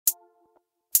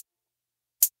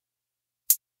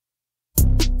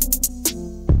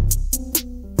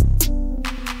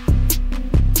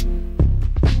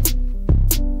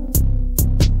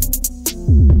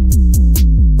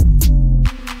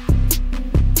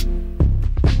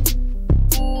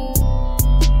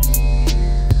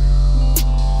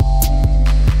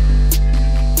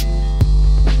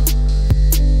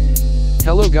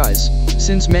guys,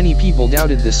 since many people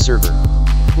doubted this server,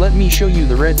 let me show you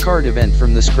the RedCard event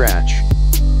from the scratch.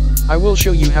 I will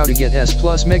show you how to get S+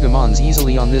 Megamons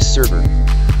easily on this server.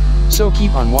 So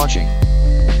keep on watching.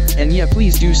 And yeah,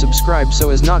 please do subscribe so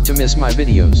as not to miss my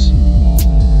videos.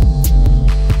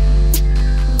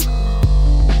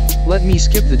 Let me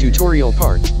skip the tutorial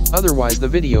part, otherwise the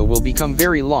video will become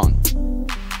very long.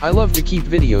 I love to keep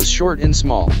videos short and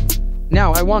small.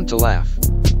 Now I want to laugh.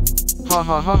 Ha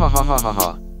ha ha ha ha ha ha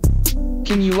ha.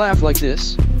 Can you laugh like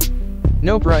this?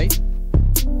 Nope, right?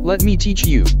 Let me teach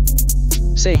you.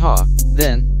 Say ha,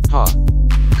 then, ha.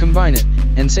 Combine it,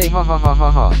 and say ha ha ha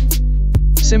ha ha.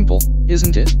 Simple,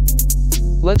 isn't it?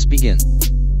 Let's begin.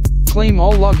 Claim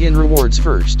all login rewards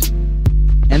first.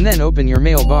 And then open your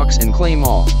mailbox and claim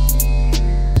all.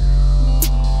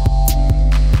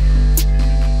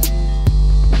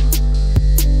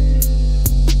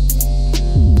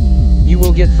 You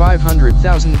will get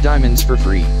 500,000 diamonds for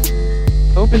free.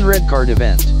 Open RedCard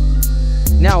event.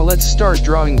 Now let's start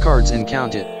drawing cards and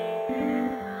count it.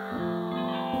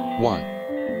 1,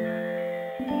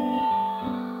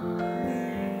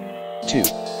 2,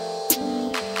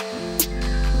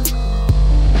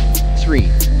 3,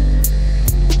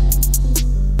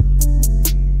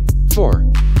 4,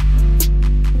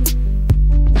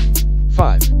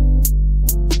 5,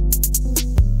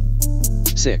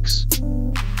 6,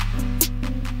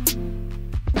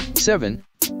 7,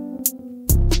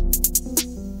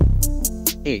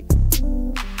 8.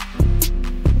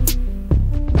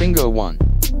 Bingo 1.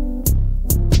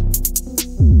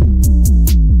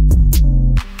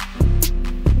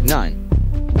 9.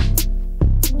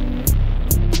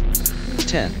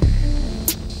 10.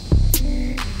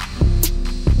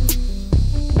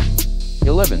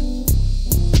 11.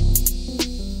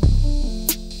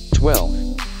 12.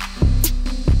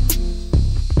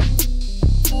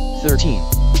 13.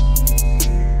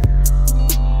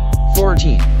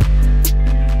 14.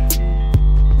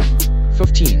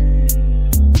 15.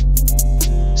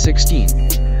 16.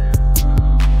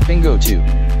 Bingo 2.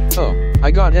 Oh, I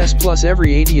got S+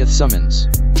 every 80th summons.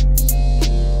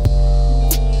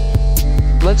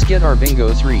 Let's get our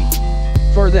bingo 3.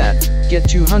 For that, get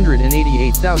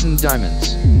 288,000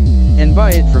 diamonds. And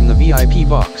buy it from the VIP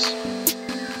box.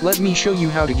 Let me show you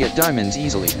how to get diamonds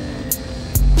easily.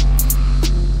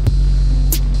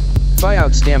 Buy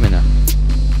out stamina.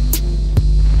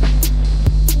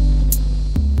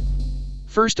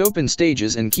 First open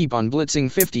stages and keep on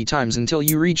blitzing 50 times until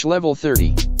you reach level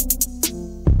 30.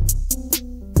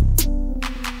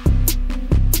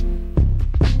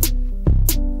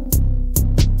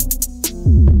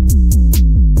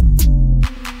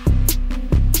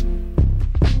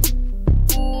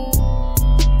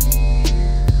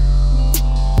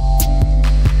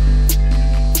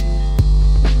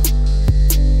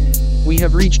 We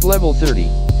have reached level 30.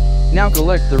 Now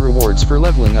collect the rewards for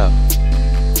leveling up.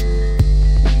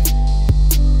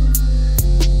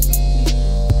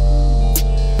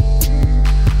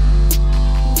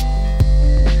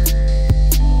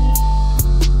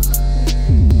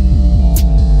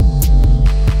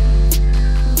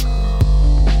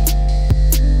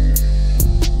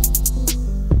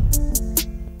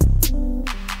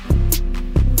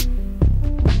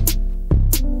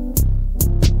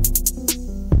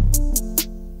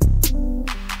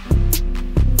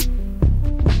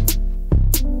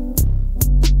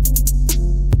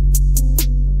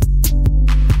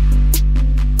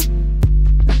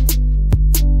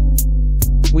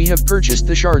 We have purchased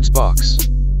the shards box.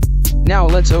 Now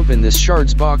let's open this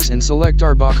shards box and select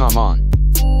our Megamon.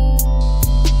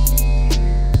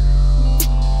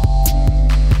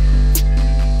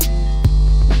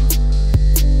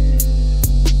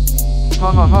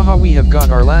 Ha ha ha ha, we have got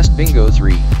our last bingo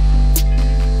 3.